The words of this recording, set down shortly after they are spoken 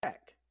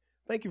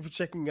Thank you for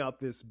checking out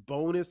this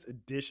bonus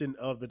edition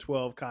of the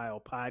 12 Kyle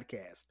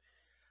podcast.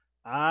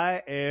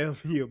 I am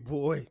your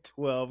boy,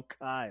 12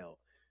 Kyle.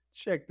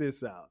 Check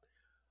this out.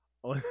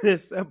 On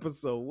this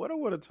episode, what I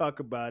want to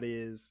talk about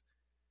is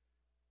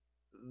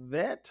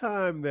that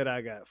time that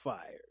I got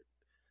fired.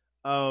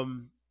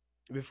 Um,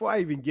 Before I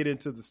even get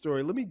into the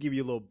story, let me give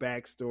you a little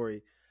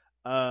backstory.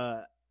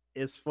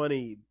 It's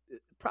funny,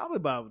 probably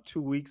about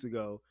 2 weeks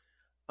ago,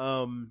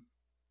 I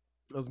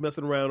was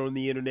messing around on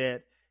the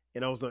internet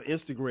and I was on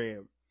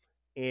Instagram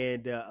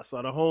and I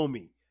saw the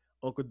homie,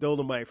 Uncle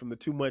Dolomite from the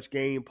Too Much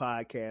Game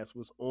podcast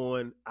was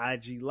on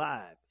IG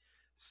Live.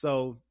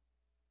 So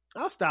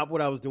I'll stop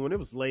what I was doing. It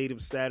was late. It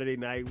was Saturday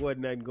night. Wasn't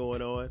nothing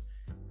going on.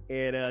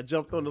 And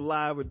jumped on the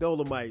live with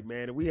Dolomite,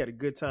 man. And we had a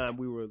good time.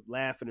 We were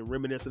laughing and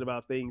reminiscing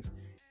about things.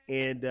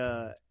 And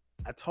I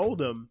told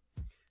him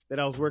that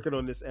I was working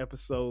on this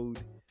episode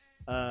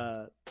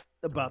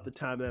about the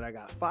time that I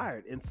got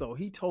fired. And so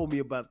he told me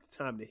about the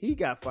time that he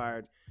got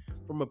fired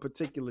from a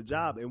particular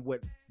job. And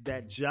what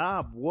that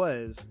job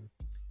was,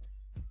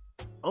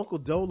 Uncle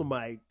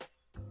Dolomite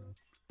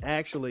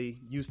actually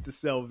used to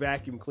sell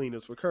vacuum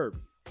cleaners for Kirby.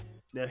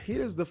 Now,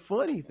 here's the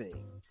funny thing.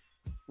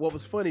 What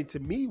was funny to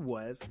me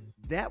was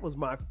that was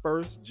my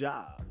first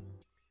job,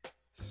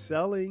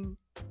 selling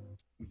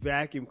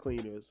vacuum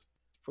cleaners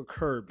for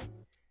Kirby.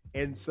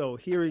 And so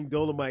hearing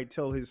Dolomite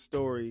tell his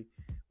story,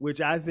 which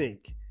I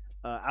think,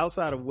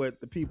 outside of what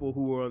the people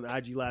who were on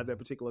IG Live that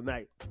particular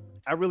night,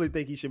 I really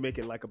think he should make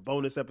it like a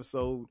bonus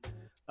episode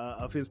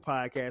of his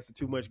podcast, the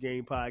Too Much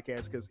Game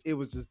podcast, because it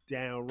was just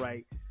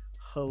downright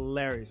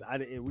hilarious.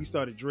 And we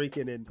started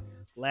drinking and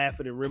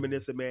laughing and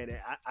reminiscing, man. And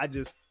I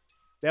just,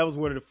 that was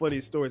one of the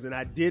funniest stories. And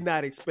I did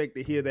not expect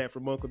to hear that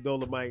from Uncle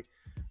Dolomite.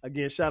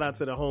 Again, shout out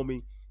to the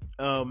homie.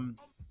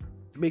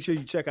 Make sure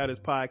you check out his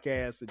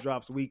podcast. It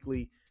drops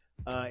weekly.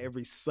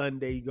 Every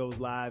Sunday he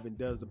goes live and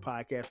does the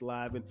podcast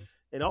live.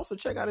 And also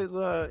check out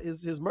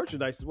his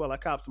merchandise as well. I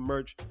copped some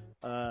merch,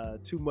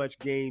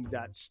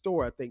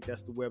 toomuchgame.store. I think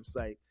that's the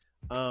website.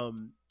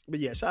 But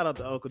yeah, shout out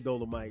to Uncle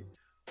Dolomite.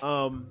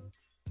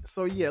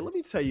 So yeah, let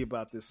me tell you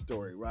about this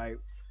story, right?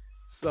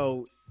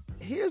 So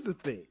here's the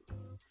thing.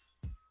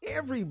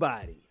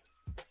 Everybody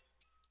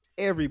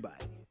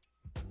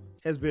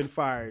has been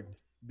fired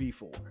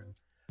before.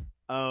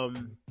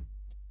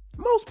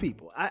 Most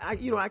people,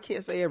 I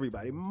can't say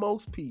everybody.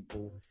 Most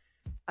people,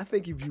 I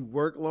think if you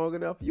work long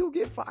enough, you'll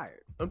get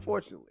fired,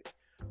 unfortunately.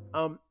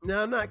 Now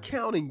I'm not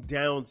counting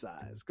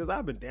downsize, because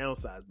I've been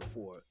downsized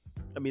before.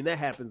 I mean, that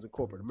happens in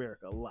corporate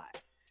America a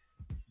lot.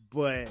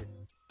 But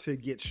to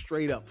get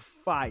straight up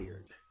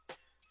fired,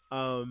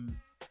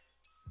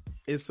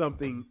 is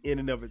something in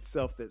and of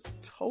itself that's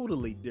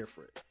totally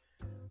different.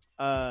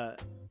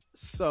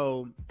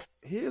 So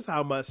here's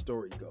how my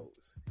story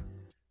goes.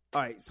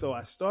 All right, so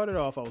I started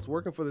off, I was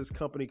working for this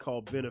company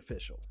called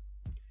Beneficial.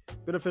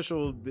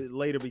 Beneficial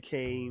later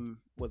became,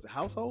 was it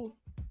Household?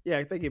 Yeah,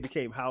 I think it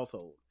became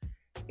Household.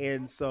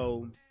 And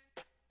so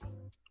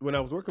when I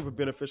was working for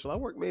Beneficial, I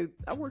worked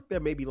there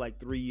maybe like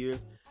 3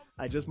 years.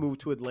 I just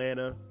moved to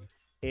Atlanta,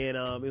 and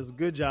it was a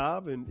good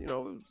job. And, you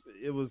know,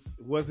 it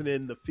wasn't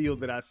in the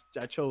field that I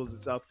chose at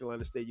South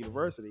Carolina State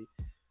University,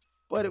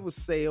 but it was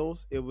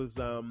sales. It was,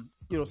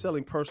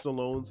 selling personal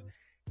loans.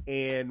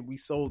 And we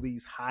sold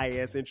these high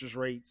ass interest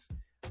rates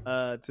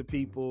to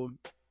people.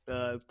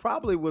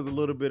 Probably was a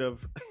little bit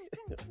of,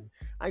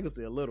 I can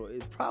say a little,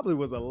 it probably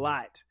was a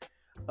lot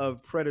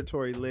of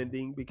predatory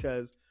lending,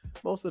 because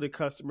most of the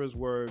customers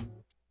were,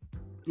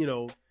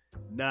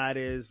 not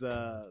as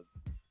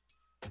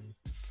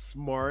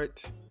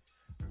smart.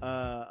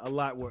 A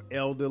lot were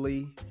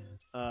elderly,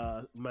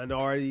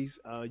 minorities,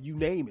 you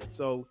name it.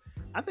 So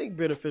I think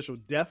Beneficial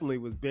definitely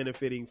was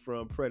benefiting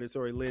from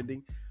predatory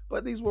lending.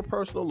 But these were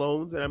personal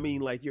loans. And I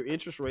mean, like, your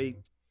interest rate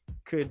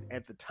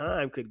at the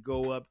time could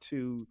go up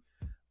to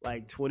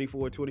like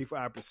 24,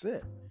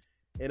 25%.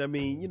 And I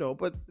mean,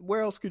 but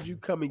where else could you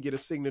come and get a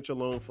signature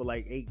loan for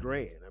like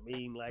 $8,000? I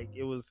mean, like,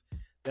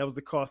 that was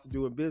the cost of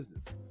doing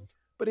business.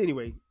 But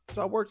anyway,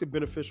 so I worked at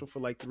Beneficial for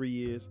like 3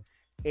 years,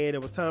 and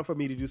it was time for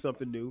me to do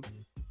something new.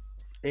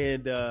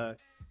 And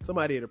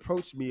somebody had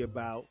approached me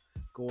about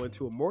going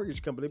to a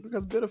mortgage company,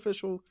 because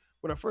Beneficial,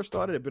 when I first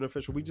started at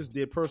Beneficial, we just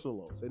did personal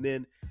loans. And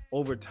then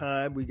over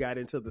time, we got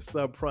into the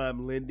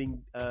subprime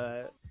lending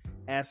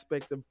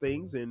aspect of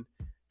things. And,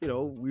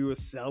 we were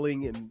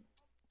selling and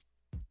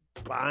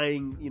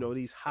buying,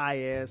 these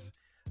high-ass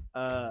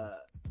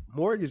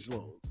mortgage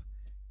loans.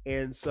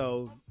 And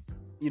so,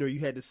 you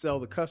had to sell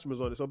the customers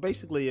on it. So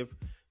basically,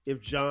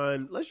 if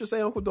John, let's just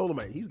say Uncle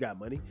Dolomite, he's got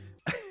money.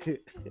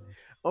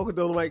 Uncle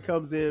Dolomite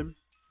comes in,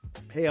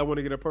 hey, I want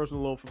to get a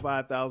personal loan for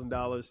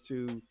 $5,000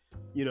 to,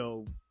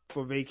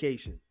 for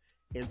vacation.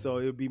 And so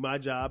it would be my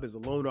job as a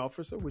loan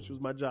officer, which was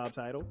my job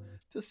title,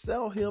 to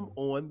sell him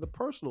on the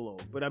personal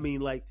loan. But I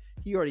mean, like,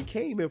 he already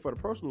came in for the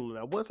personal loan.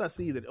 Now, once I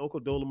see that Uncle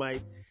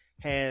Dolomite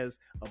has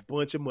a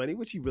bunch of money,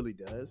 which he really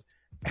does,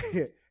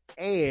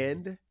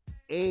 and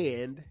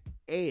he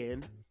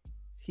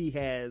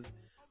has,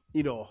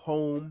 a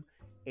home,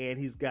 and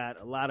he's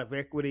got a lot of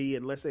equity,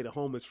 and let's say the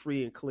home is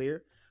free and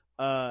clear,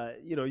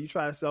 you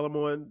try to sell him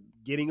on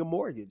getting a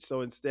mortgage.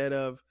 So instead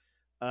of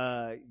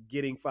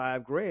getting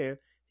 $5,000,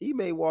 he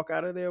may walk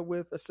out of there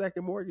with a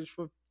second mortgage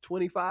for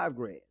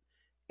 $25,000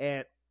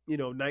 at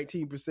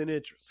 19%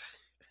 interest,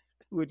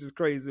 which is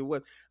crazy.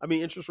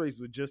 Interest rates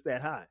were just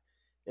that high,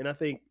 and I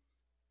think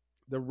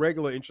the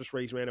regular interest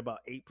rates ran about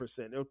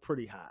 8%. They were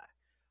pretty high,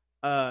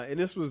 and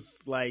this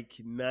was like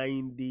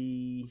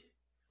 90.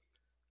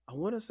 I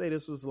want to say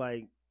this was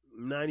like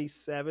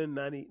 97,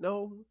 90.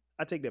 No,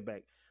 I take that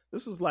back.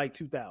 This was like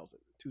 2000.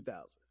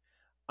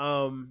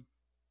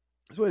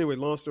 So anyway,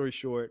 long story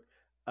short,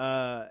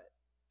 I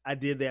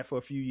did that for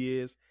a few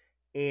years,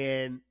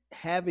 and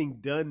having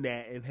done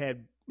that and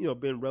had,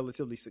 been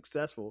relatively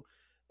successful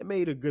and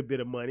made a good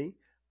bit of money,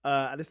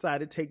 I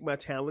decided to take my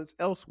talents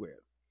elsewhere.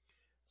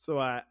 So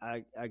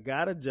I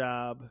got a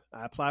job.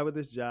 I applied with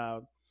this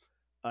job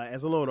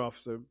as a loan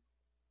officer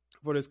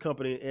for this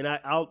company, and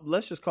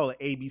let's just call it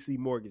ABC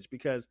Mortgage,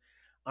 because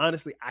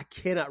honestly, I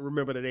cannot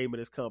remember the name of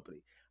this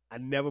company. I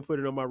never put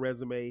it on my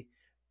resume,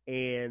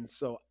 and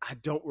so I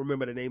don't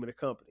remember the name of the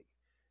company.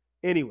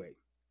 Anyway,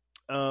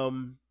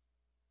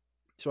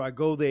 so I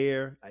go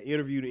there, I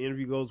interview, the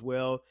interview goes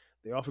well.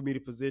 They offer me the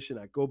position.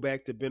 I go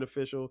back to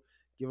Beneficial,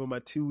 give them my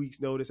 2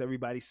 weeks notice.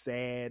 Everybody's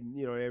sad, and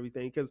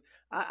everything, because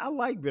I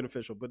like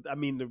Beneficial. But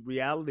the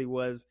reality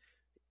was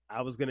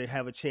I was going to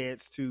have a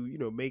chance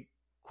to, make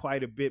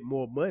quite a bit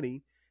more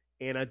money.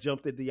 And I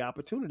jumped at the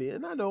opportunity.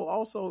 And I know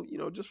also,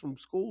 just from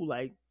school,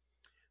 like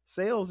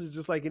sales is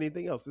just like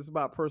anything else. It's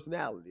about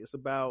personality. It's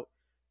about,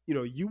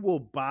 you will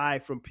buy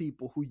from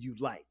people who you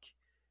like.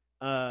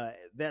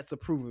 That's a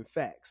proven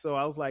fact. So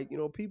I was like,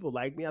 people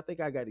like me. I think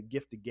I got a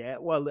gift of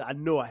gab. Well, I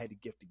know I had a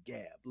gift of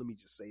gab. Let me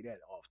just say that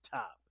off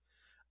top.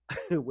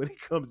 When it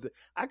comes to,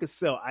 I could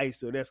sell ice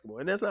to an Eskimo,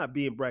 and that's not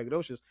being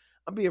braggadocious.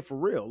 I'm being for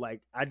real.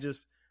 Like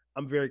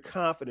I'm very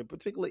confident,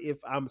 particularly if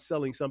I'm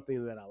selling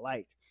something that I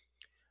like.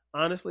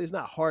 Honestly, it's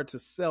not hard to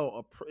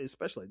sell,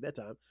 especially at that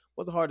time, it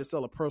wasn't hard to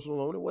sell a personal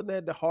loan. It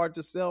wasn't that hard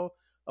to sell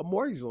a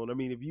mortgage loan.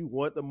 If you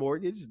want the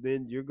mortgage,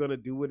 then you're going to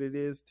do what it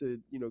is to,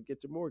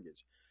 get your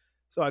mortgage.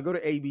 So I go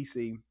to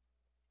ABC,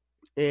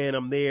 and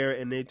I'm there,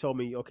 and they told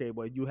me, okay,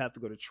 well, you have to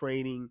go to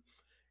training.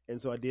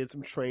 And so I did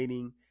some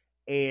training,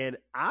 and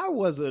I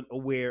wasn't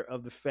aware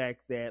of the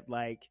fact that,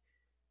 like,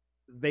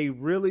 they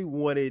really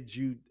wanted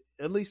you,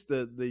 at least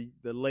the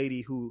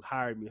lady who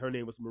hired me, her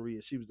name was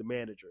Maria. She was the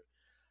manager.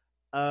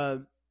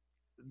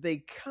 They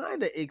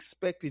kind of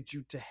expected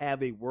you to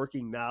have a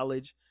working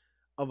knowledge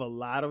of a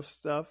lot of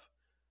stuff,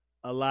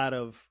 a lot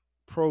of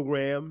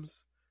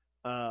programs,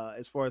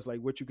 as far as like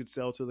what you could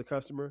sell to the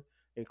customer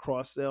and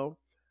cross sell.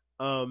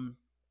 And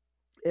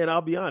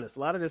I'll be honest, a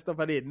lot of this stuff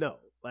I didn't know.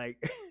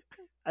 Like,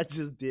 I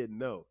just didn't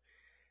know.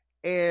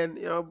 And,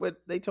 but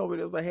they told me,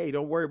 it was like, hey,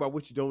 don't worry about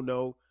what you don't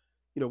know.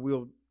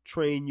 We'll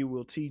train you,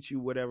 we'll teach you,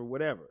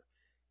 whatever.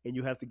 And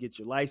you have to get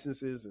your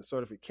licenses and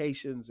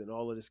certifications and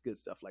all of this good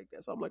stuff like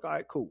that. So I'm like, all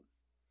right, cool.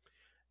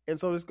 And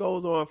so this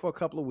goes on for a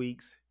couple of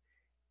weeks.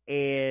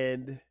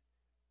 And,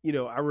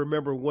 I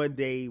remember one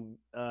day,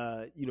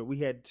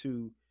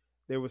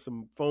 there were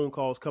some phone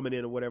calls coming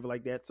in or whatever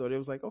like that. So it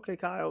was like, okay,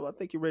 Kyle, I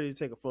think you're ready to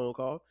take a phone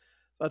call.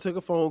 So I took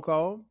a phone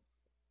call,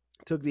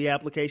 took the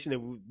application,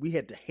 and we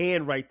had to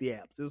handwrite the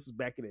apps. This was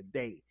back in the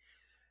day.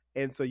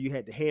 And so you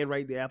had to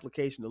handwrite the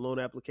application, the loan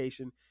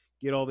application,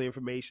 get all the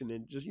information,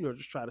 and just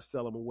try to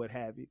sell them or what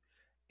have you.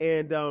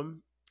 And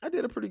I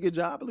did a pretty good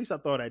job. At least I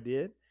thought I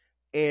did.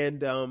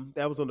 And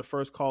that was on the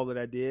first call that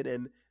I did.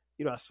 And,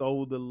 I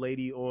sold the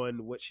lady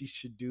on what she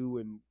should do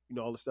and,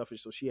 all the stuff. And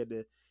so she had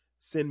to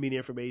send me the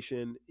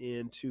information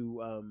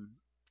into,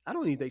 I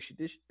don't even think she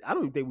did. I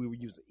don't even think we were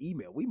using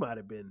email. We might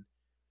have been.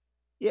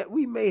 Yeah,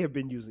 we may have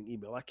been using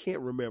email. I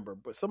can't remember.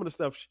 But some of the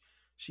stuff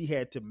she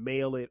had to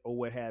mail it or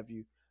what have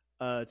you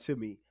to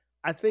me.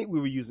 I think we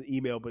were using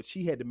email, but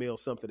she had to mail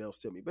something else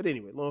to me. But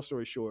anyway, long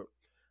story short,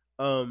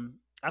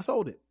 I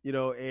sold it,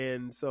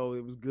 and so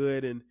it was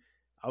good. And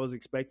I was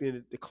expecting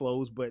it to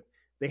close, but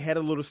they had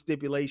a little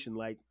stipulation.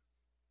 Like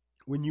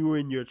when you were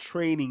in your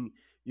training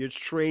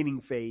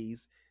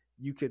phase,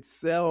 you could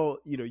sell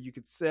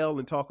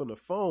and talk on the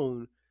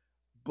phone,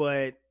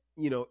 but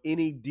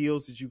any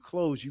deals that you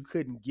closed, you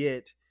couldn't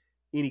get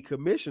any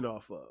commission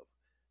off of.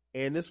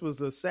 And this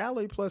was a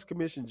salary plus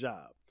commission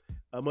job,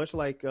 much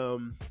like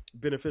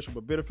Beneficial,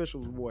 but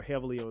Beneficial was more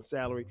heavily on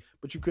salary,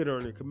 but you could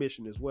earn a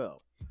commission as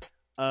well.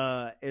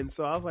 And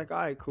so I was like, all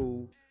right,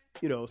 cool.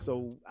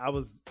 So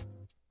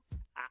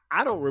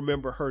I don't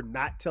remember her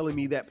not telling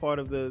me that part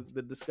of the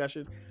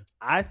discussion.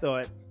 I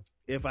thought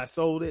if I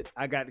sold it,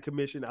 I got the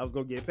commission, I was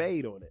going to get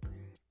paid on it.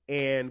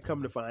 And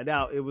come to find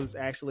out, it was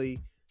actually,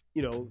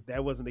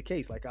 that wasn't the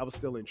case. Like I was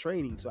still in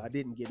training, so I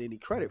didn't get any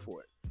credit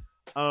for it.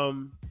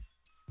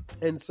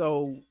 And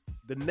so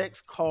the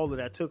next call that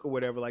I took or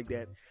whatever like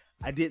that,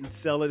 I didn't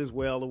sell it as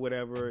well or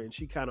whatever. And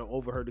she kind of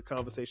overheard the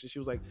conversation. She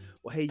was like,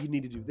 well, hey, you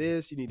need to do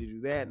this, you need to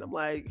do that. And I'm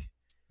like,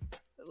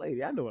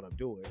 lady, I know what I'm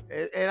doing.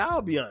 And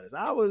I'll be honest,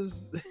 I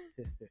was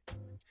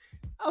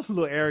a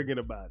little arrogant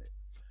about it.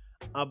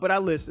 But I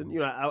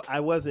listened.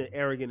 I wasn't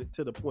arrogant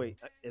to the point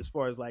as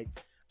far as like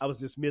I was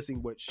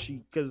dismissing what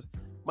because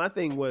my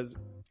thing was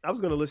I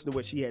was going to listen to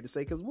what she had to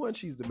say because one,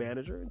 she's the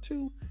manager, and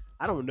two,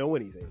 I don't know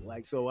anything.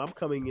 Like, so I'm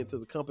coming into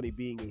the company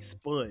being a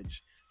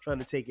sponge, trying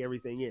to take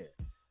everything in.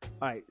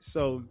 All right,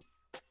 so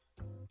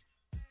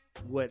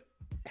what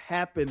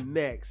happened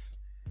next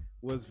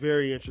was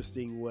very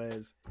interesting.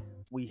 Was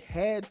we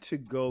had to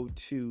go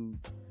to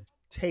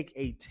take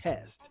a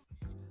test.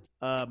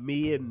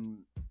 Me and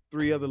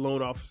 3 other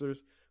loan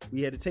officers,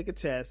 we had to take a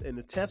test, and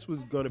the test was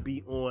going to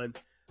be on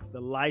the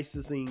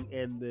licensing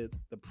and the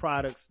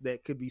products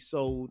that could be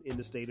sold in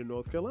the state of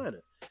North Carolina.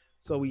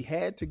 So we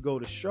had to go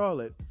to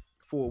Charlotte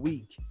for a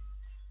week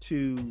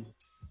to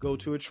go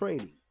to a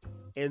training.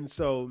 And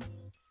so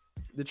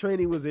the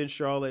training was in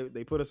Charlotte.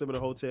 They put us up in a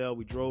hotel.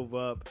 We drove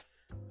up.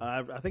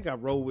 I think I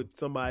rode with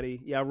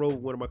somebody. Yeah, I rode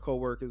with one of my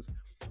coworkers,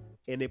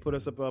 and they put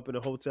us up in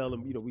a hotel,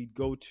 and we'd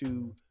go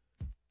to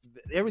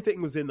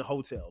everything was in the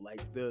hotel.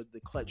 Like the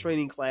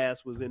training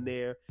class was in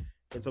there,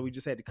 and so we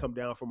just had to come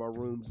down from our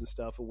rooms and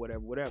stuff or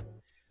whatever.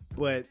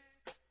 But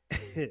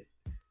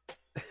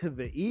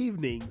the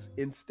evenings,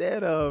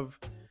 instead of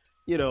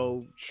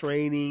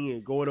training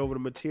and going over the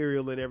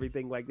material and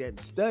everything like that and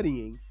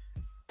studying,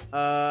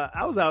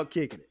 I was out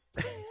kicking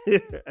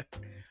it.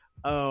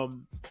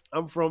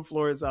 I'm from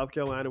Florence, South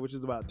Carolina, which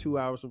is about 2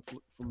 hours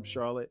from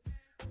Charlotte.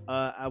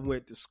 I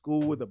went to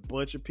school with a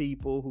bunch of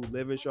people who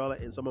live in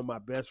Charlotte, and some of my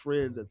best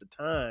friends at the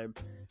time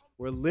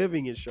were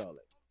living in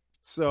Charlotte.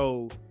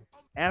 So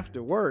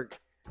after work,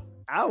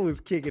 I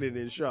was kicking it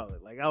in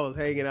Charlotte. Like, I was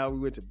hanging out. We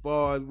went to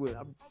bars.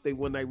 I think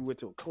one night we went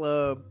to a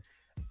club.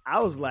 I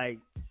was like,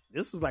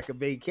 this was like a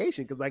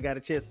vacation because I got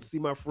a chance to see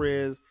my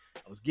friends.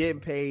 I was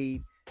getting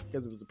paid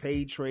because it was a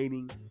paid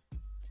training,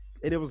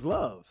 and it was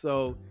love.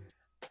 So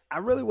I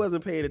really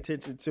wasn't paying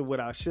attention to what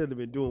I should have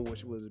been doing,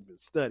 which was been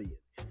studying.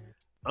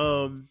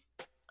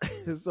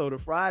 So the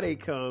Friday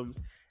comes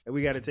and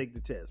we got to take the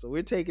test. So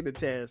we're taking the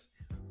test,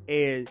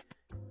 and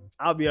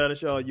I'll be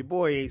honest, y'all, your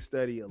boy ain't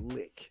study a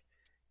lick.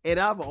 And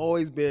I've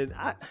been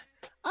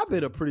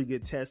a pretty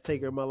good test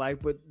taker in my life,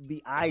 but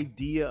the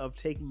idea of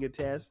taking a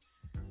test,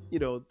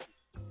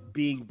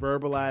 being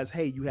verbalized,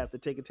 hey, you have to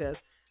take a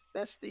test,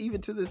 that's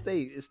even to this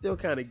day, it still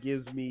kind of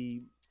gives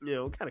me,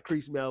 kind of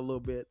creeps me out a little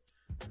bit,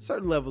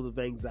 certain levels of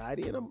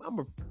anxiety. And I'm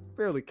a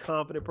fairly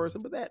confident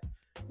person, but that,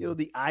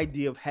 the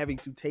idea of having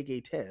to take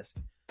a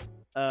test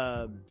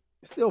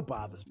still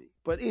bothers me.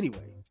 But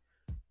anyway,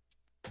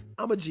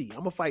 I'm a G. I'm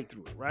going to fight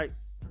through it, right?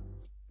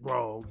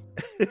 Wrong.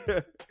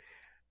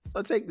 So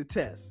I take the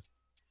test.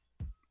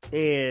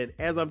 And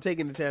as I'm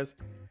taking the test,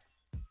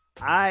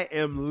 I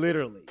am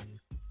literally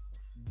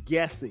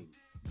guessing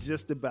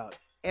just about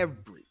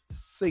every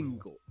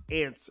single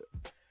answer.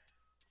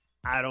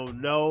 I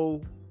don't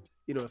know.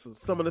 So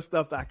some of the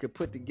stuff I could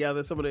put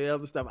together, some of the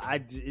other stuff,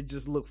 it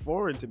just looked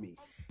foreign to me.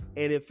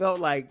 And it felt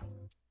like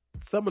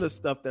some of the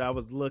stuff that I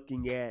was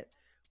looking at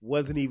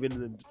wasn't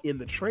even in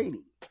the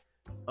training.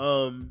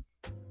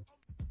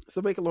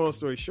 So make a long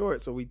story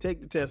short, so we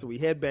take the test and we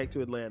head back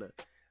to Atlanta.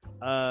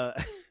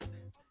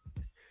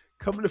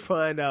 Coming to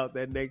find out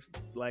that next,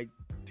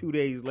 2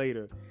 days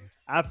later,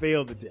 I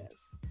failed the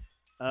test.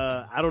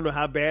 I don't know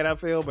how bad I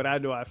failed, but I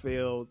know I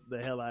failed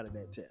the hell out of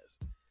that test.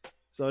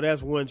 So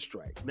that's one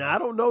strike. Now, I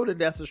don't know that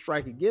that's a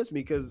strike against me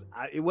because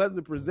it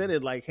wasn't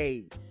presented like,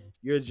 hey,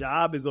 your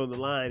job is on the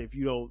line if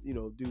you don't,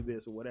 do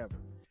this or whatever.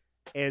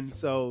 And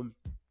so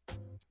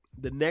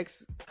the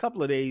next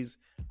couple of days,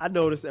 I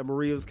noticed that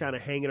Maria was kind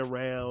of hanging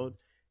around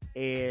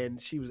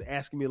and she was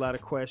asking me a lot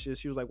of questions.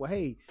 She was like, well,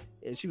 hey,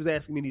 and she was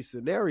asking me these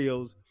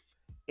scenarios.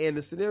 And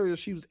the scenarios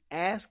she was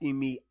asking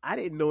me, I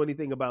didn't know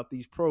anything about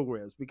these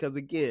programs because,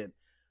 again,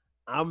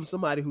 I'm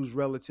somebody who's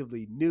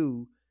relatively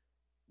new.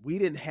 We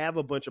didn't have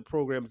a bunch of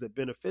programs at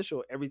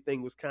Beneficial.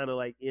 Everything was kind of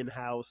like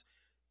in-house.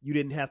 You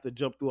didn't have to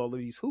jump through all of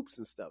these hoops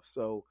and stuff.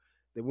 So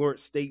they weren't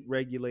state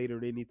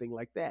regulated or anything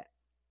like that.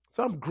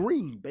 So I'm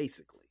green,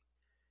 basically.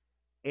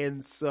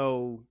 And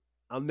so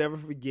I'll never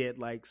forget,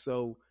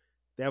 so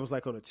that was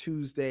on a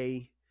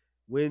Tuesday.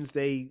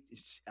 Wednesday,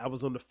 I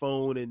was on the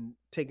phone and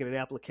taking an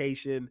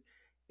application,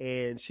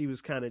 and she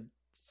was kind of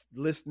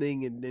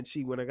listening. And then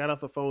when I got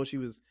off the phone, she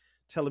was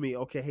telling me,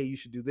 okay, hey, you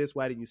should do this.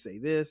 Why didn't you say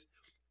this?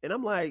 And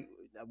I'm like,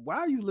 why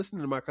are you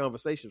listening to my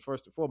conversations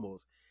first and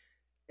foremost?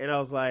 And I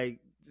was like,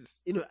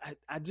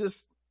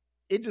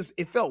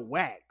 it felt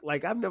whack.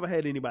 Like, I've never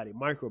had anybody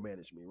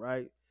micromanage me.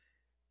 Right.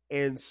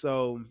 And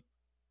so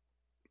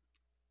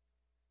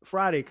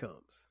Friday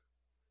comes.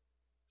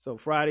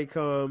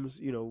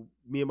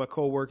 Me and my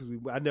coworkers,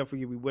 I never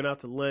forget, we went out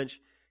to lunch,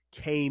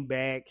 came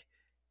back,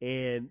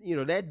 and,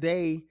 that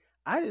day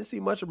I didn't see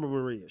much of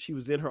Maria. She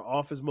was in her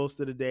office most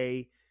of the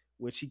day.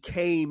 When she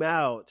came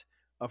out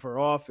of her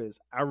office,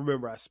 I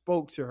remember I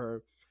spoke to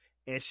her,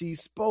 and she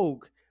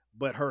spoke,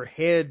 but her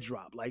head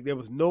dropped. Like, there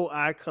was no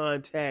eye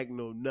contact,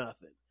 no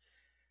nothing.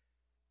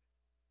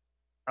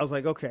 I was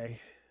like, okay,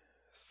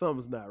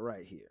 something's not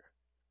right here.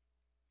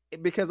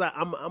 Because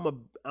I'm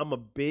a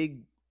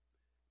big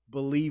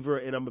believer,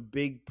 and I'm a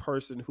big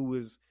person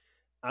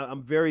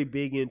I'm very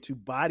big into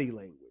body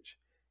language.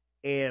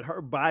 and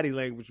her body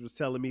language was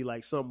telling me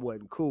like something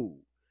wasn't cool.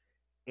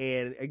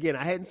 And again,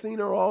 I hadn't seen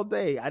her all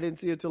day. I didn't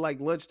see her till like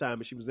lunchtime,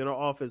 and she was in her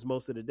office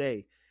most of the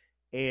day.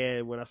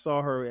 And when I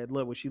saw her at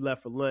lunch, when she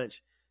left for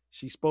lunch,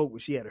 she spoke.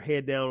 She had her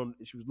head down.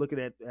 She was looking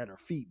at her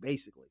feet,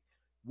 basically.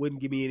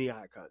 Wouldn't give me any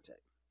eye contact.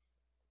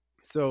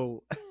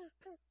 So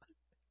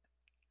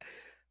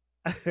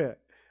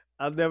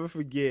I'll never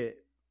forget.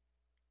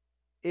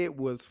 It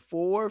was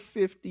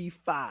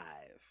 4:55.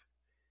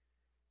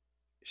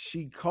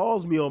 She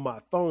calls me on my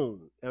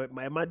phone at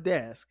my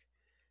desk,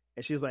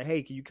 and she's like,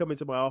 "Hey, can you come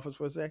into my office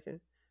for a second?"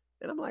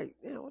 And I'm like,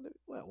 "Yeah,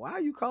 why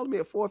are you calling me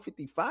at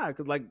 4:55?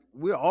 Because like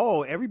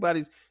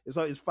everybody's it's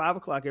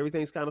 5:00.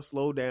 Everything's kind of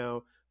slowed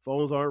down.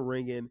 Phones aren't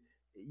ringing.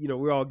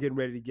 We're all getting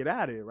ready to get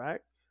out of here,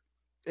 right?"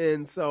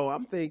 And so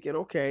I'm thinking,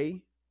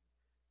 okay,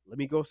 let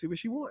me go see what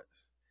she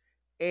wants.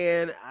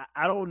 And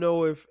I don't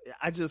know if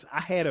I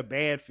had a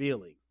bad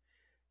feeling.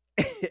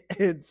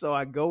 And so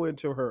I go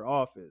into her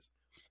office,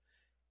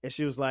 and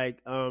she was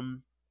like, I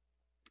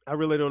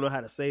really don't know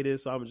how to say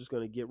this, so I'm just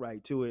going to get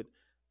right to it.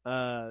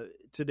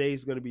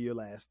 Today's going to be your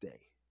last day.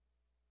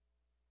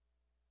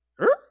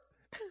 Huh?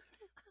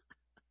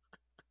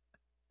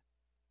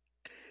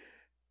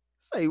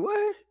 Say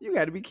what? You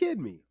got to be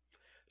kidding me.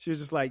 She was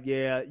just like,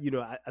 yeah,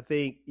 I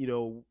think,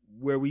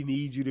 where we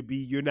need you to be,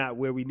 you're not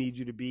where we need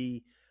you to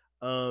be.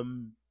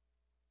 You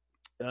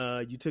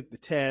took the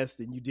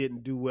test and you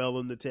didn't do well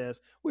on the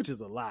test, which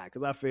is a lie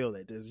because I failed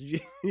that test.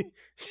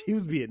 She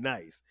was being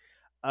nice.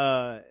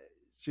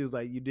 She was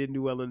like, you didn't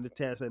do well on the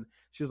test. And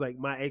she was like,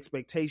 my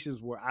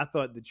expectations were, I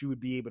thought that you would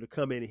be able to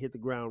come in and hit the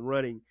ground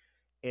running,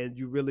 and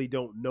you really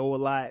don't know a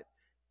lot.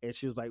 And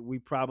she was like, we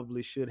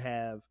probably should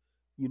have,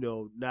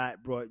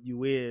 not brought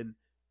you in,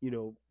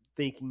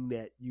 thinking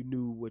that you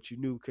knew what you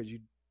knew, because you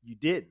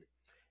didn't.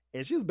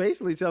 And she was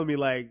basically telling me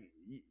like,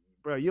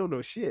 bro, you don't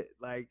know shit.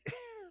 Like,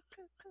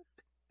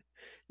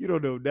 you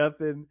don't know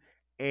nothing.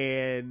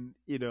 And,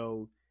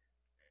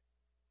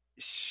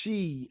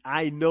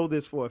 I know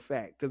this for a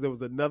fact because there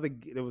was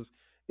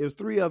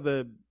 3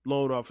 other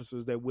loan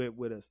officers that went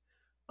with us.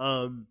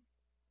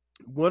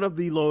 One of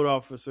the loan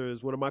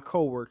officers, one of my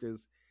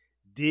coworkers,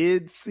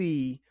 did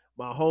see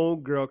my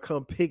homegirl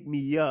come pick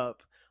me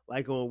up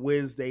like on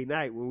Wednesday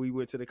night when we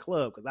went to the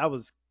club, because I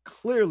was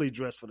clearly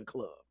dressed for the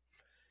club.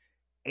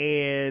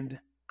 And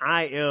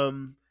I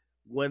am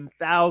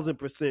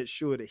 1000%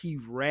 sure that he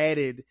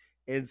ratted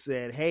and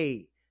said,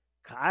 hey,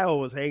 Kyle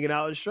was hanging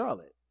out in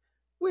Charlotte,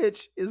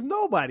 which is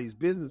nobody's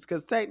business,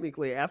 because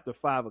technically after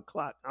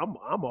 5:00,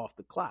 I'm off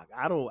the clock.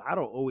 I don't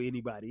owe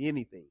anybody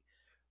anything.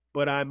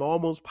 But I'm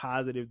almost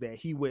positive that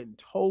he went and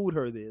told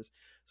her this.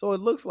 So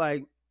it looks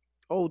like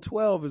old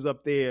 12 is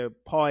up there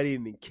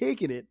partying and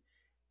kicking it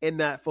and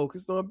not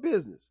focused on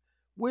business,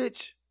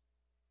 which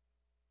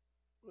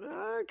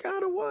I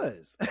kind of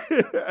was.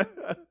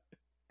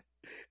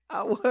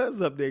 I was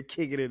up there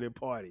kicking it and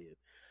partying.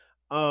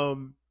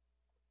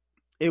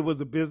 It was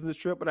a business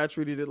trip, but I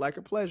treated it like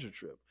a pleasure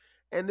trip.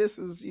 And this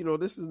is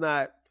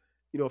not,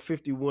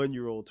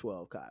 51-year-old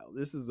 12 Kyle.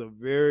 This is a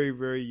very,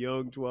 very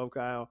young 12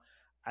 Kyle.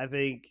 I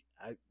think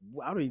I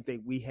don't even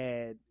think we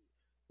had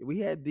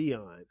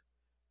Dion.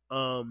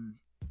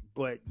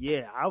 But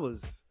yeah, I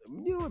was,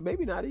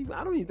 maybe not even,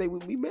 I don't even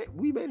think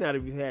we may not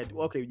have had,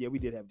 okay, yeah, we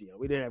did have Dion.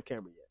 We didn't have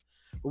Cameron yet,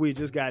 but we had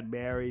just gotten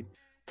married.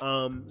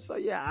 So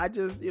yeah, I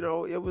just,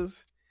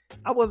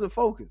 I wasn't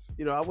focused.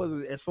 I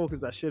wasn't as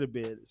focused as I should have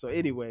been. So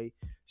anyway,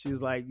 she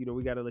was like,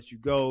 we got to let you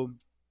go.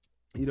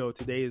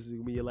 Today is going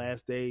to be your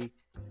last day.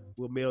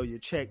 We'll mail your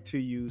check to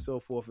you,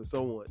 so forth and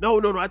so on. No,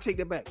 I take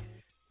that back.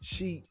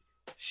 She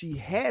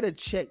had a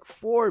check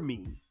for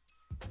me.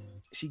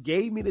 She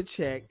gave me the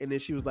check, and then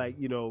she was like,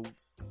 she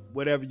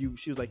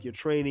was like, your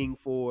training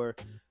for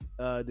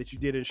that you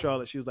did in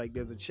Charlotte. She was like,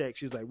 there's a check.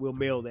 She was like, we'll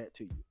mail that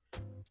to you.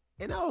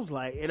 And I was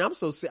like, and I'm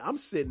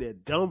sitting there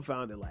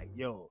dumbfounded, like,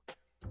 yo,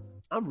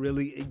 I'm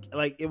really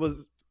like,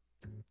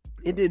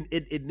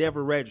 it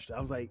never registered.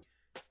 I was like,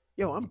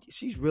 yo,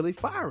 she's really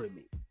firing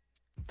me.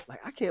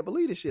 Like, I can't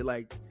believe this shit.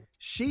 Like,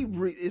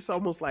 it's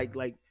almost like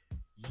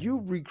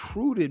you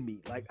recruited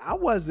me. Like, I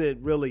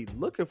wasn't really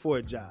looking for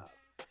a job.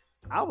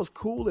 I was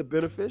cool and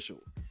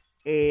beneficial.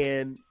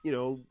 And,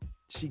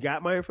 she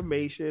got my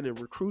information and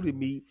recruited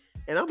me.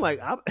 And I'm like,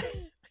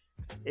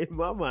 in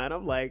my mind,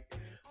 I'm like,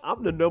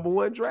 I'm the number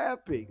 1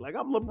 draft pick. Like,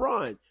 I'm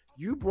LeBron.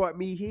 You brought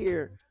me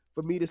here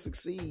for me to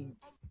succeed.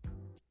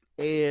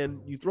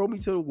 And you throw me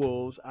to the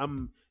wolves.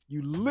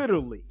 You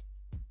literally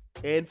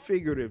and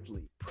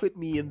figuratively put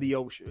me in the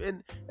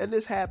ocean. And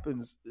this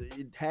happens.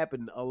 It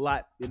happened a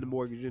lot in the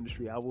mortgage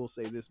industry. I will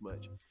say this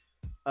much.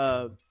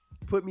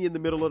 Put me in the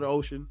middle of the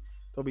ocean.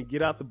 Told me,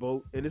 get out the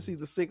boat, and it's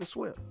either sink or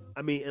swim.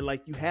 I mean, and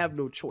like, you have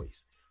no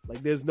choice.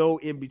 Like, there's no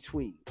in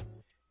between.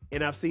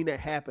 And I've seen that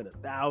happen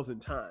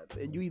 1,000 times.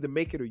 And you either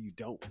make it or you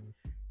don't.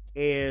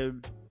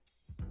 And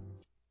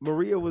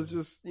Maria was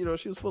just,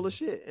 she was full of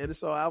shit. And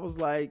so I was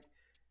like,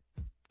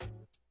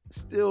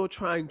 still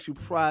trying to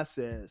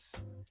process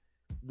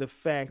the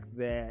fact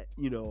that,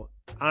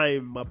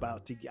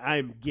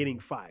 I'm getting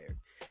fired.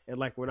 And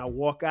like when I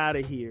walk out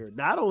of here,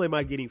 not only am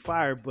I getting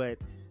fired, but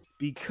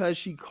because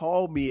she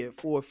called me at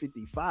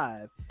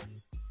 4:55,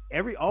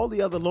 all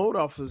the other loan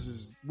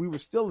officers, we were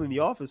still in the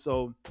office,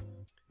 so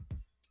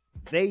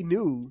they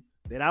knew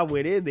that I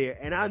went in there,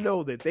 and I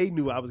know that they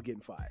knew I was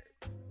getting fired,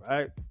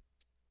 right?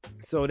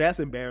 So that's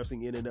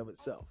embarrassing in and of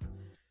itself.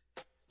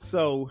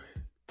 So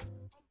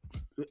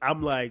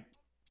I'm like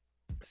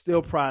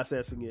still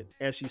processing it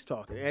as she's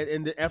talking.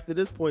 And after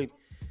this point,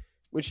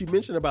 when she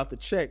mentioned about the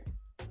check,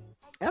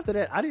 after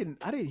that, I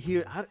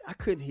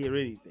couldn't hear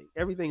anything.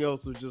 Everything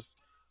else was just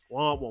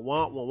womp, womp,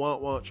 womp,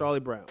 womp, womp, Charlie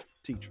Brown,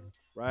 teacher,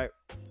 right?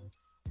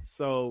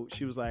 So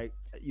she was like,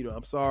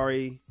 I'm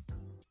sorry,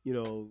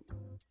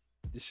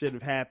 this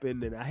shouldn't have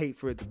happened, and I hate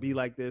for it to be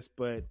like this,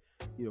 but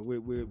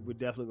we're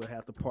definitely gonna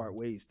have to part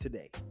ways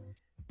today.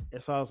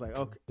 And so I was like,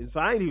 okay. And so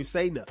I didn't even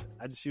say nothing.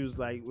 She was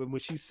like, when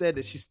she said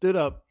that, she stood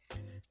up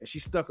and she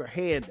stuck her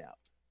hand out.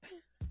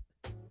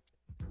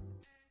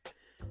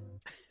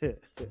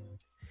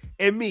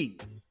 And me,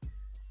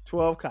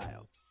 12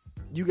 Kyle,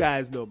 you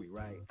guys know me,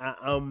 right?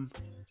 I'm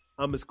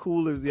as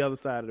cool as the other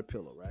side of the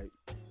pillow, right?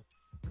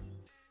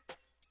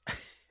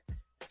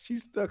 She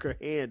stuck her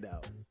hand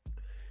out,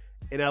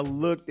 and I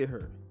looked at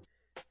her,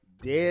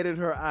 dead in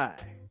her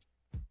eye,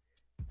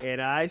 and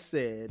I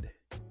said,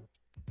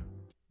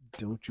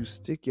 "Don't you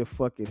stick your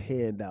fucking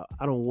hand out.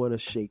 I don't want to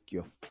shake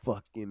your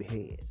fucking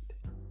hand."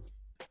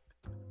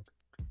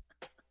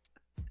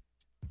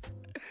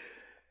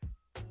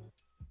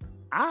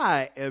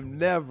 I am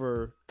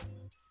never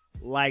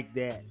like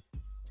that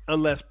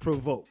unless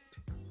provoked.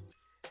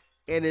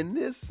 And in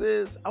this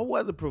sense, I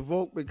wasn't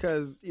provoked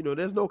because,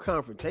 there's no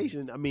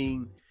confrontation. I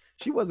mean,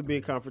 she wasn't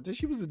being confronted.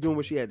 She was just doing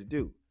what she had to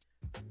do.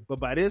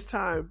 But by this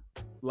time,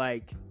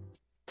 like,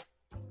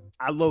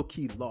 I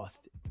low-key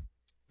lost it.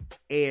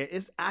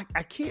 And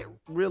I can't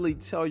really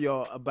tell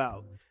y'all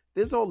about,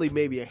 there's only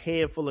maybe a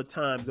handful of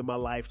times in my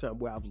lifetime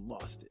where I've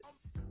lost it.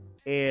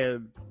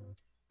 And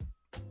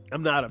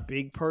I'm not a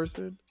big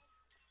person.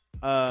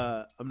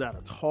 I'm not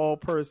a tall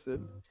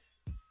person.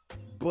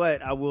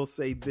 But I will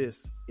say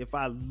this. If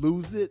I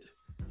lose it,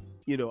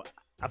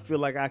 I feel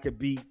like I could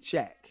beat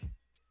Shaq.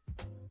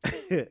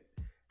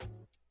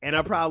 And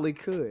I probably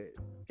could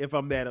if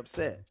I'm that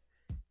upset.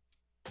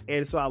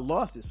 And so I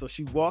lost it. So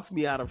she walks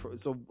me out of her.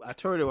 So I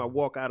turn and I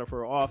walk out of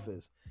her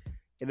office.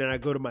 And then I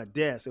go to my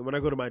desk. And when I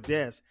go to my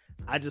desk,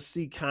 I just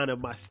see kind of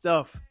my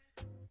stuff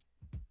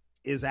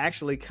is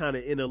actually kind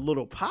of in a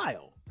little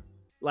pile.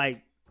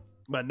 Like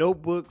my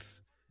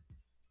notebooks.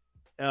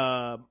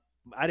 I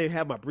didn't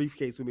have my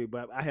briefcase with me,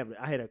 but I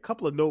had a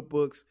couple of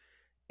notebooks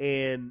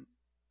and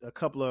a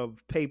couple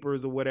of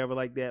papers or whatever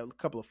like that, a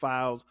couple of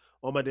files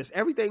on my desk.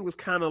 Everything was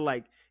kind of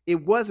like,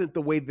 it wasn't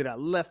the way that I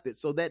left it.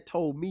 So that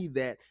told me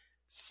that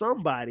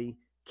somebody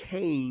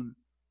came,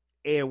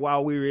 and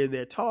while we were in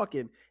there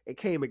talking, it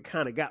came and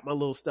kind of got my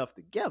little stuff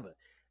together.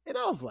 And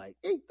I was like,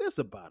 ain't this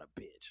about a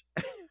bitch?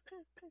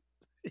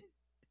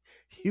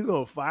 You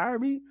gonna fire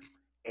me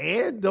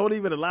and don't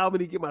even allow me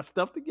to get my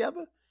stuff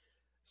together?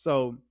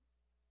 So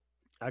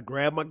I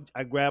grabbed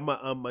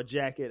my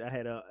jacket.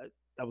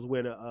 I was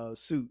wearing a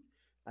suit,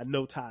 a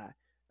no tie.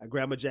 I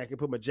grabbed my jacket,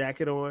 put my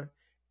jacket on,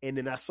 and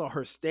then I saw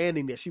her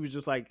standing there. She was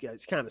just like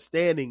kind of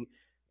standing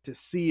to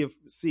see,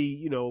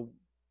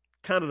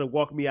 kind of to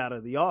walk me out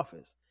of the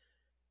office.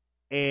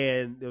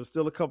 And there was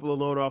still a couple of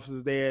loan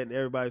officers there, and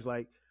everybody's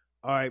like,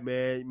 "All right,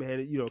 man,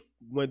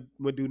 one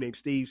dude named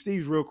Steve.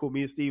 Steve's real cool.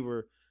 Me and Steve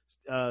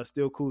are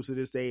still cool to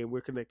this day, and we're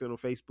connected on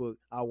Facebook.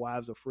 Our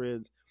wives are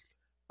friends."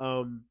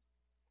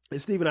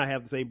 And Steve and I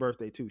have the same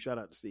birthday too. Shout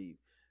out to Steve.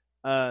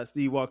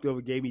 Steve walked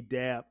over, gave me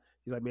dap.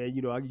 He's like, "Man,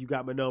 you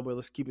got my number.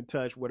 Let's keep in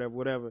touch,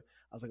 whatever."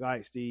 I was like, "All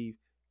right, Steve."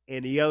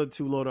 And the other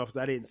two loan officers,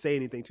 I didn't say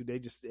anything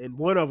to. And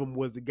one of them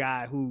was the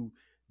guy who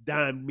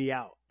dimed me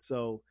out.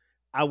 So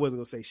I wasn't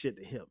going to say shit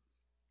to him.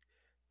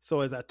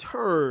 So as I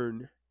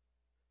turn,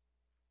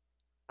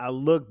 I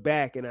look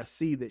back and I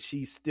see that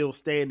she's still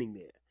standing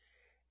there.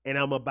 And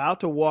I'm about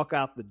to walk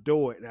out the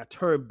door, and I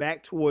turn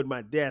back toward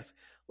my desk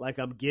like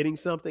I'm getting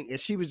something, and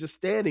she was just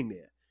standing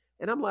there.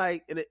 And I'm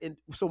like, and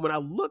so when I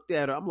looked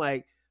at her, I'm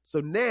like, so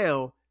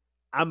now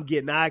I'm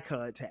getting eye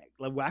contact.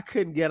 Like, I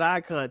couldn't get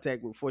eye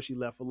contact before she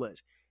left for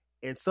lunch.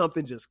 And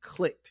something just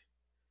clicked.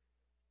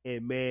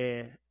 And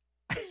man,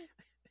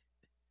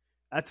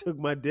 I took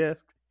my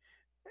desk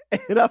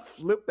and I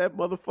flipped that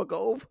motherfucker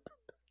over.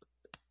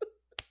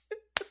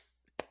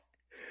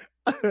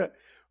 Do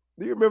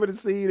you remember the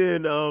scene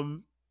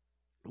in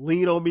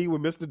Lean on Me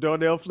when Mr.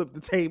 Darnell flipped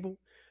the table?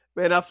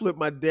 Man, I flipped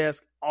my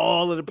desk.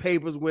 All of the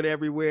papers went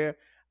everywhere.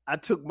 I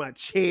took my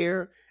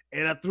chair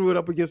and I threw it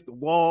up against the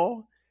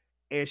wall.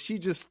 And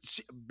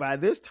by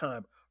this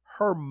time,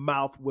 her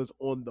mouth was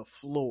on the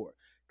floor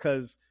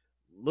because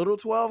little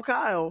 12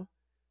 Kyle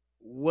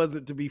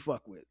wasn't to be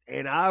fucked with.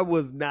 And I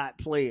was not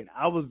playing.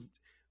 I was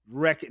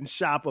wrecking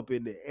shop up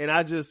in there. And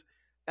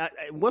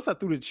once I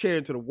threw the chair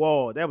into the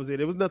wall, that was it.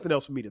 There was nothing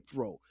else for me to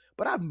throw.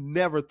 But I've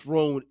never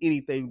thrown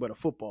anything but a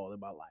football in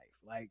my life.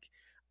 Like,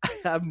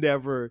 I've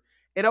never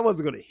And I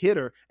wasn't going to hit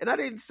her. And I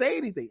didn't say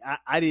anything.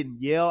 I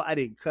didn't yell. I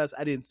didn't cuss.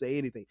 I didn't say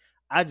anything.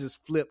 I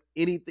just flipped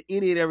any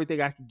and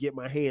everything I could get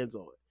my hands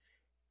on.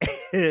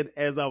 And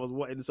as I was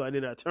walking, so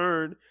then I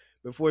turned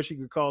before she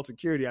could call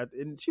security.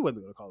 And she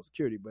wasn't going to call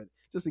security, but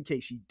just in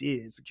case she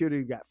did,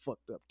 security got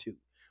fucked up too.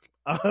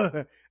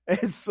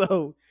 And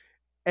so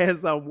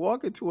as I'm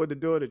walking toward the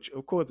door,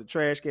 of course, the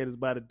trash can is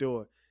by the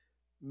door.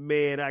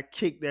 Man, I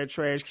kicked that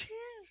trash can.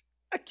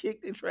 I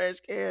kicked the trash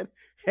can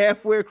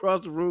halfway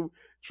across the room.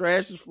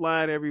 Trash is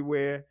flying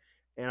everywhere.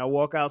 And I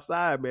walk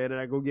outside, man, and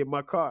I go get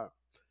my car.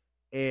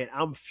 And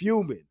I'm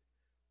fuming.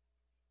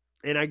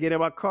 And I get in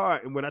my car.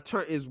 And when I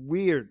turn, it's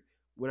weird.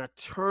 When I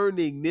turn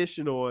the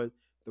ignition on,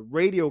 the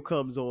radio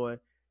comes on.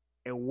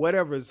 And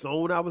whatever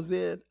zone I was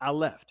in, I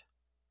left.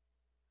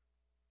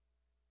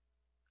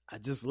 I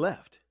just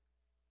left.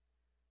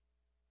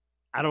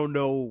 I don't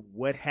know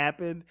what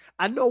happened.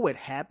 I know what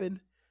happened,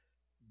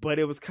 but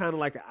it was kind of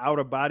like an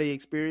outer body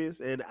experience.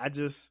 And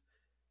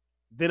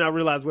then I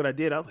realized what I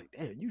did. I was like,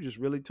 damn, you just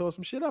really tore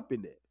some shit up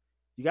in there.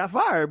 You got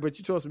fired, but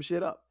you tore some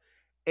shit up.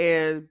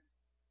 And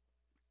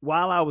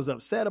while I was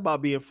upset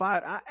about being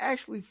fired, I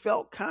actually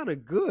felt kind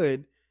of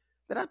good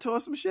that I tore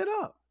some shit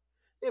up.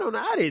 Now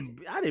I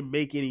didn't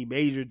make any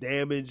major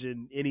damage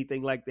and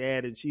anything like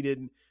that. And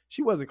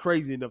she wasn't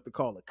crazy enough to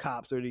call the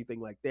cops or anything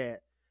like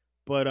that.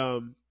 But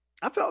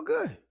I felt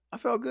good.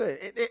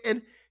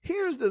 And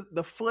here's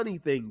the funny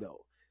thing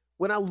though.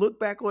 When I look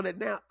back on it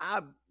now,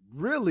 I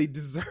really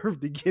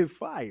deserve to get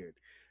fired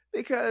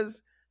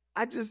because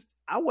I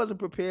wasn't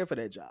prepared for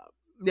that job.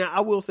 Now,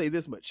 I will say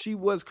this much. She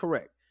was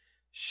correct.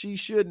 She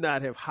should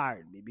not have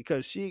hired me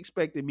because she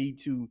expected me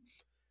to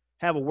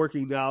have a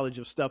working knowledge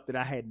of stuff that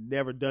I had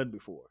never done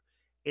before.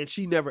 And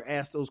she never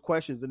asked those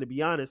questions. And to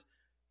be honest,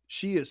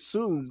 she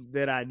assumed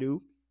that I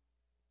knew.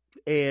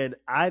 And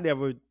I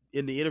never,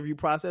 in the interview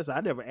process, I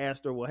never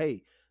asked her, well,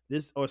 hey,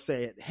 this, or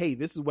said, hey,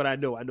 this is what I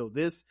know. I know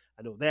this,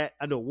 I know that.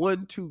 I know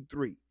 1, 2,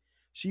 3.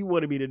 She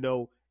wanted me to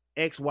know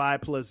X, Y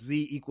plus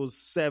Z equals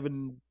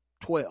 7,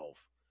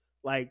 12.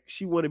 Like,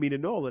 she wanted me to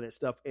know all of that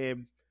stuff.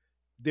 And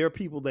there are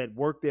people that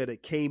work there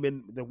that came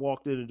in, that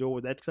walked in the door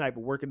with that type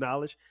of working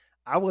knowledge.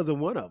 I wasn't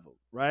one of them,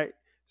 right?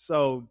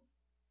 So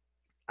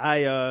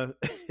I,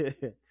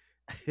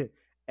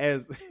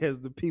 as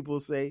the people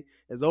say,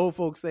 as old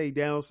folks say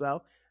down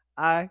south,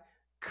 I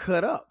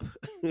cut up.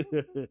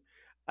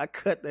 I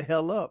cut the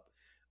hell up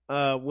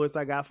once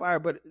I got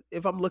fired. But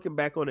if I'm looking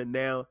back on it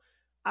now,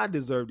 I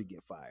deserve to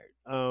get fired.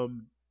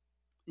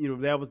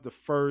 That was the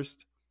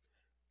first.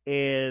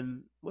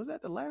 And was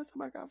that the last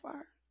time I got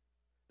fired?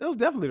 That was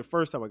definitely the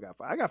first time I got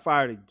fired. I got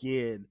fired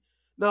again.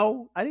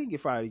 No, I didn't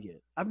get fired again.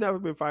 I've never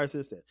been fired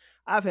since then.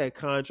 I've had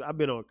I've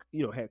been on,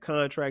 had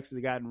contracts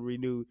that gotten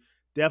renewed.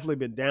 Definitely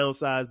been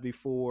downsized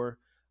before,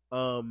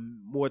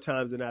 more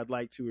times than I'd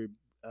like to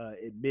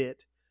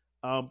admit.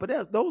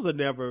 But those are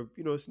never,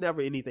 it's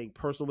never anything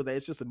personal with that.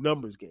 It's just a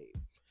numbers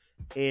game.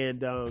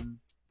 And,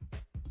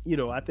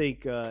 I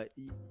think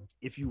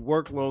if you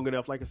work long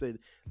enough, like I said,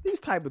 these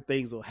type of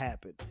things will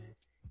happen.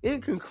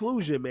 In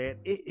conclusion, man,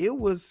 it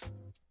was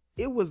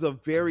a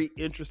very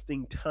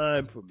interesting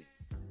time for me.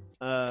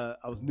 I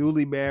was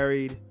newly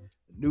married,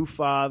 new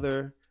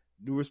father,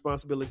 new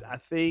responsibilities. I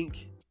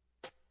think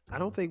I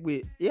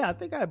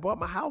had bought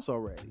my house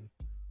already.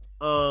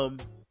 I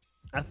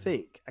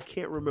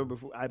can't remember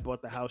if I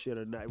bought the house yet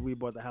or not. We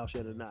bought the house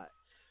yet or not.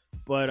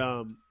 But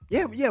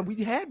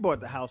we had bought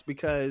the house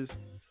because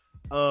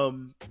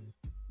when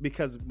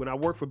I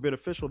worked for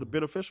Beneficial, the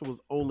Beneficial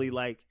was only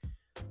like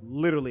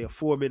literally a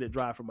 4-minute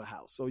drive from my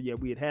house. So yeah,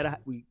 we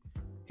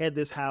had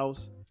this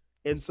house.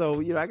 And so,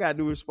 I got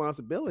new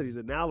responsibilities,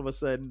 and now all of a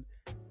sudden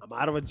I'm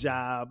out of a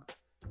job.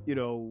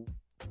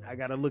 I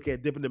got to look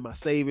at dipping in my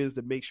savings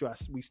to make sure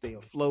we stay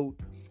afloat.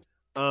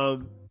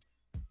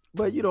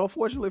 But,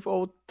 unfortunately for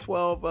old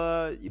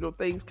 12,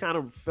 things kind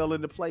of fell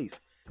into place.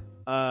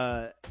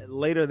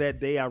 Later that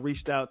day, I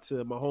reached out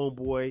to my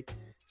homeboy,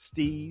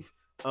 Steve.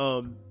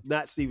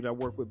 Not Steve that I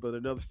work with, but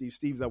another Steve.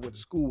 Steve that I went to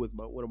school with,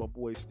 one of my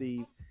boys,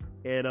 Steve.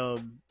 And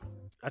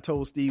I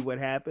told Steve what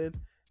happened.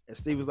 And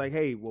Steve was like,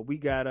 hey, well, we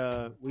got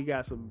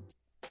some,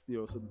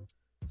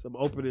 some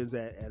openings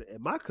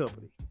at my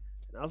company.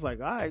 And I was like,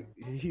 all right.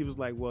 He was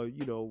like, well,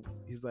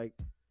 he's like,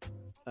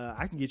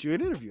 I can get you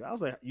an interview. I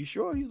was like, you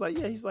sure? He was like,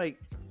 yeah. He's like,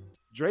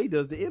 Dre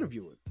does the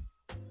interviewing.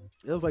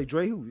 And I was like,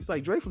 Dre who? He's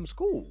like, Dre from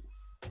school.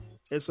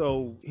 And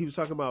so he was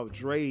talking about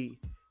Dre,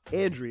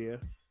 Andrea,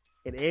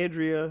 and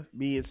Andrea,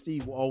 me and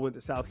Steve all went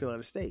to South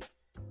Carolina State.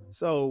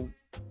 So,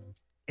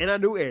 and I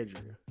knew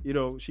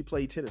Andrea, she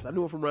played tennis. I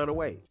knew her from Round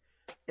Away.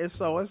 And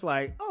so it's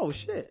like, oh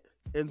shit.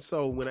 And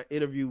so when I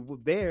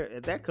interviewed there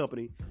at that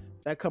company's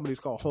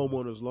called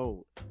Homeowners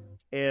Loan.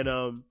 And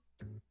I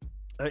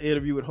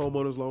interviewed with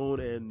Homeowners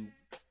Loan and,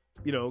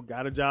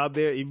 got a job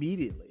there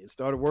immediately and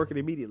started working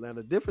immediately. Now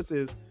the difference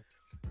is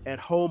at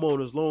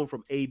Homeowners Loan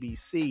from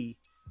ABC,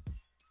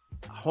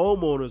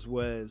 Homeowners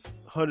was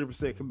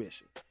 100%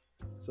 commission.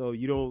 So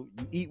you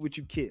eat what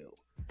you kill.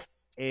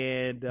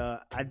 And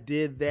I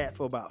did that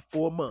for about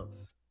 4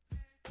 months.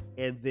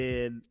 And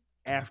then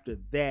after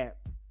that,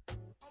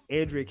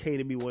 Andrea came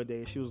to me one day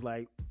and she was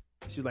like,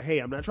 hey,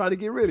 I'm not trying to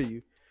get rid of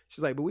you.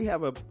 She's like, but we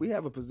have a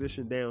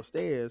position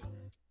downstairs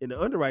in the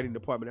underwriting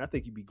department. I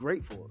think you'd be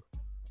great for.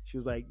 She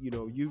was like,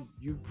 you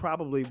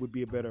probably would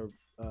be a better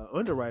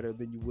underwriter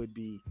than you would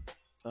be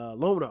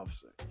loan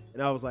officer.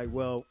 And I was like,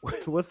 well,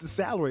 what's the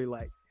salary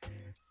like?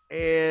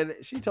 And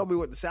she told me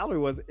what the salary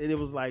was, and it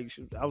was like,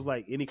 I was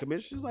like, any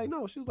commission? She was like,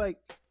 no. She was like,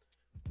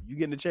 you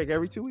getting a check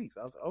every 2 weeks.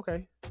 I was like,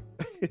 okay.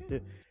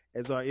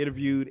 And so I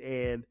interviewed,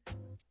 and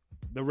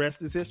the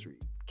rest is history.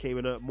 Came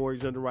in a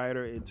mortgage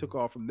underwriter and took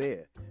off from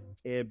there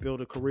and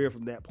built a career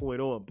from that point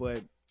on.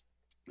 But,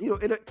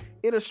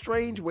 in a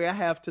strange way, I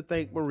have to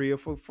thank Maria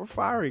for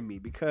firing me,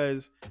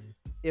 because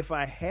if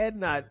I had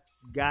not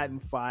gotten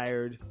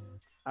fired,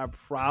 I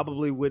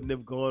probably wouldn't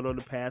have gone on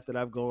the path that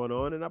I've gone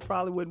on, and I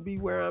probably wouldn't be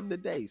where I'm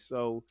today.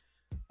 So,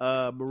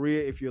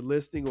 Maria, if you're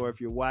listening or if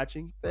you're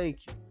watching,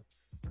 thank you.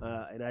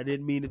 And I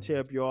didn't mean to tear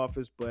up your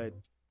office, but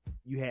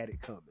you had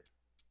it coming.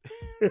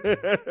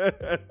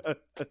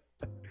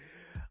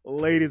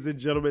 Ladies and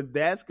gentlemen,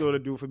 that's going to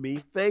do it for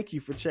me. Thank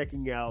you for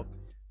checking out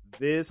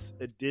this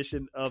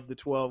edition of the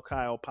 12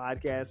 Kyle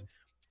podcast.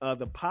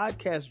 The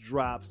podcast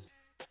drops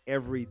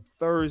every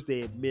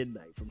Thursday at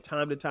midnight. From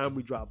time to time,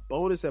 we drop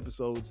bonus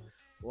episodes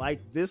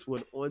like this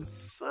one on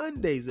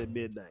Sundays at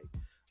midnight.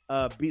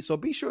 So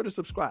be sure to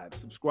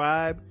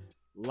subscribe,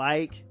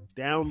 like,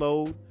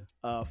 download,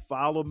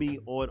 follow me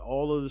on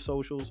all of the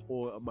socials,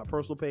 or my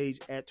personal page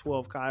at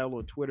 12 Kyle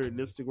on Twitter and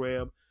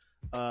Instagram,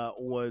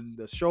 on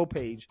the show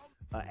page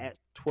at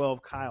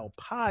 12 Kyle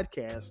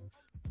podcast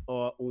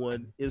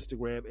on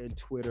Instagram and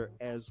Twitter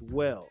as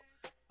well.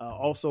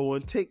 Also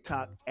on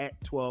TikTok at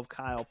 12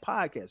 Kyle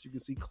podcast. You can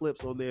see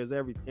clips on there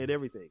and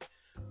everything.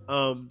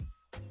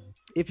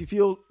 If you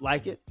feel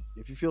like it,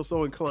 if you feel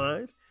so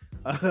inclined,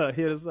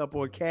 hit us up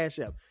on Cash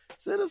App.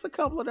 Send us a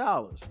couple of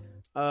dollars.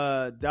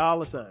 $TWELVEKYLE.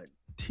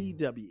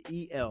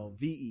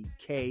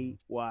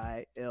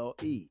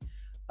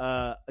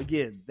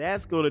 Again,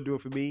 that's going to do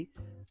it for me.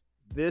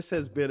 This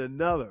has been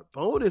another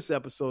bonus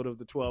episode of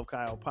the 12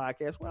 Kyle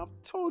podcast, where I've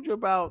told you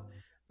about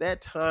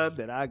that time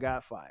that I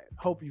got fired.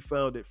 Hope you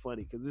found it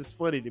funny, because it's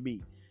funny to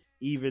me,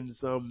 even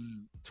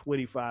some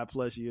 25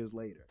 plus years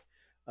later.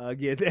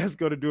 Again, that's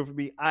going to do it for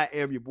me. I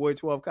am your boy,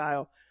 12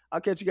 Kyle.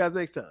 I'll catch you guys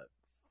next time.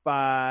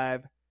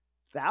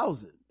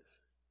 5,000.